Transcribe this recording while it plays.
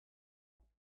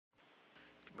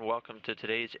and welcome to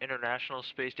today's International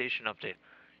Space Station update.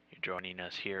 You're joining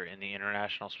us here in the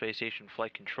International Space Station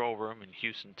Flight Control Room in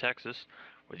Houston, Texas,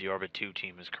 where the Orbit 2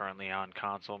 team is currently on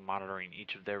console monitoring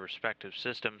each of their respective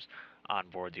systems on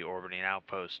board the orbiting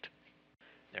outpost.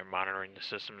 They're monitoring the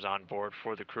systems on board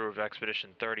for the crew of Expedition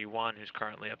 31, who's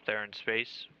currently up there in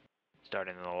space.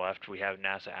 Starting on the left, we have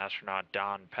NASA astronaut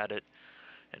Don Pettit,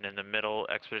 and in the middle,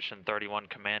 Expedition 31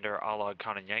 Commander Oleg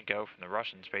Kononenko from the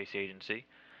Russian Space Agency.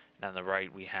 And on the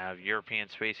right, we have European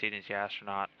Space Agency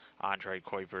astronaut Andrei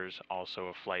Kuipers, also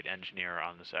a flight engineer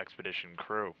on this expedition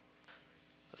crew.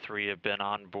 The three have been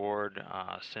on board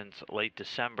since late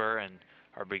December and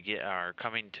are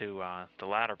coming to the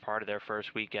latter part of their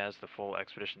first week as the full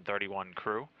Expedition 31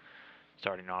 crew.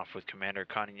 Starting off with Commander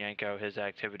Kononenko, his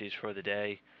activities for the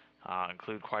day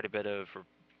include quite a bit of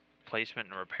replacement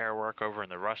and repair work over in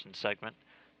the Russian segment.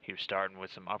 He was starting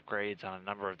with some upgrades on a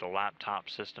number of the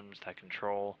laptop systems that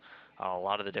control a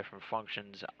lot of the different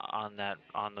functions on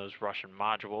those Russian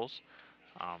modules,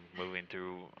 moving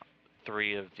through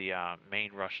three of the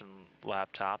main Russian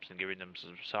laptops and giving them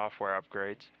some software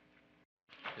upgrades.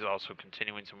 He's also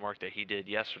continuing some work that he did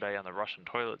yesterday on the Russian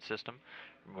toilet system,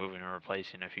 removing and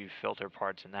replacing a few filter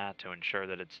parts in that to ensure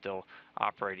that it's still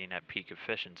operating at peak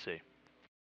efficiency.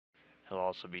 He'll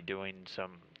also be doing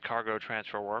some cargo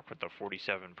transfer work with the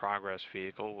 47 Progress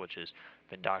vehicle, which has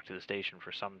been docked to the station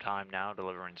for some time now,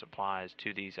 delivering supplies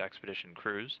to these expedition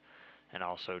crews, and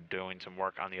also doing some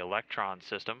work on the Electron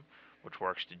system, which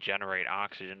works to generate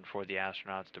oxygen for the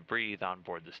astronauts to breathe on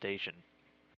board the station.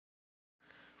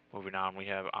 Moving on, we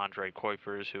have Andrei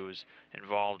Kuipers, who is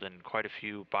involved in quite a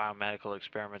few biomedical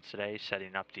experiments today,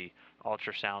 setting up the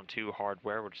Ultrasound 2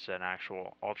 hardware, which is an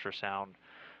actual ultrasound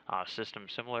system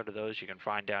similar to those you can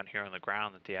find down here on the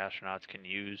ground that the astronauts can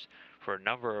use for a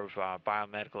number of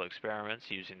biomedical experiments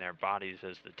using their bodies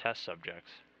as the test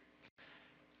subjects.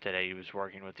 Today he was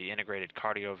working with the integrated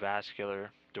cardiovascular,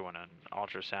 doing an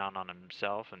ultrasound on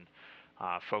himself and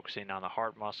focusing on the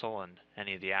heart muscle and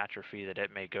any of the atrophy that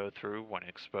it may go through when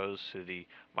exposed to the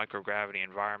microgravity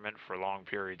environment for long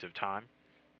periods of time.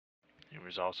 He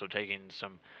was also taking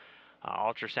some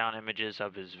ultrasound images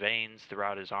of his veins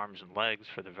throughout his arms and legs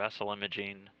for the vessel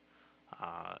imaging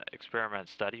experiment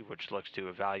study, which looks to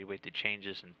evaluate the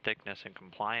changes in thickness and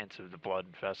compliance of the blood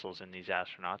vessels in these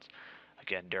astronauts,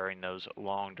 again during those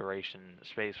long duration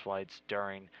space flights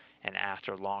during and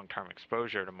after long-term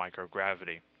exposure to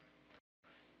microgravity.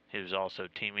 He was also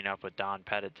teaming up with Don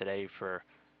Pettit today for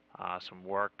some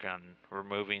work on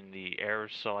removing the air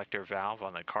selector valve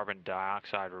on the carbon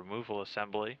dioxide removal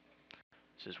assembly.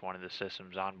 This is one of the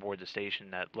systems on board the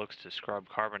station that looks to scrub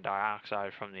carbon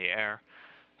dioxide from the air.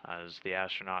 As the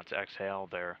astronauts exhale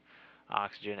their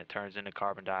oxygen, it turns into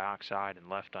carbon dioxide, and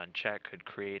left unchecked could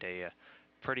create a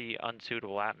pretty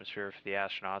unsuitable atmosphere for the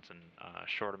astronauts in a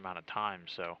short amount of time.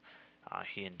 So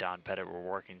he and Don Pettit were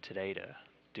working today to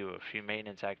do a few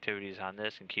maintenance activities on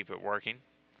this and keep it working.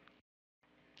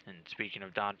 And speaking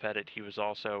of Don Pettit, he was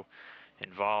also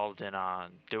involved in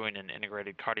doing an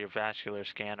integrated cardiovascular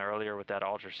scan earlier with that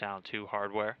Ultrasound 2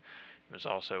 hardware. He was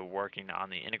also working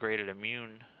on the integrated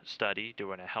immune study,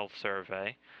 doing a health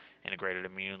survey. Integrated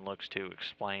immune looks to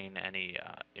explain any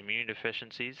immune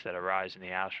deficiencies that arise in the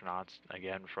astronauts,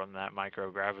 again from that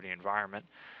microgravity environment.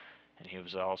 And he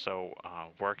was also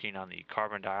working on the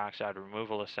carbon dioxide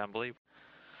removal assembly.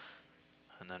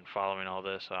 And then following all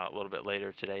this, a little bit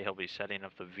later today, he'll be setting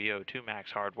up the VO2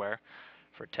 Max hardware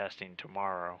for testing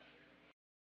tomorrow.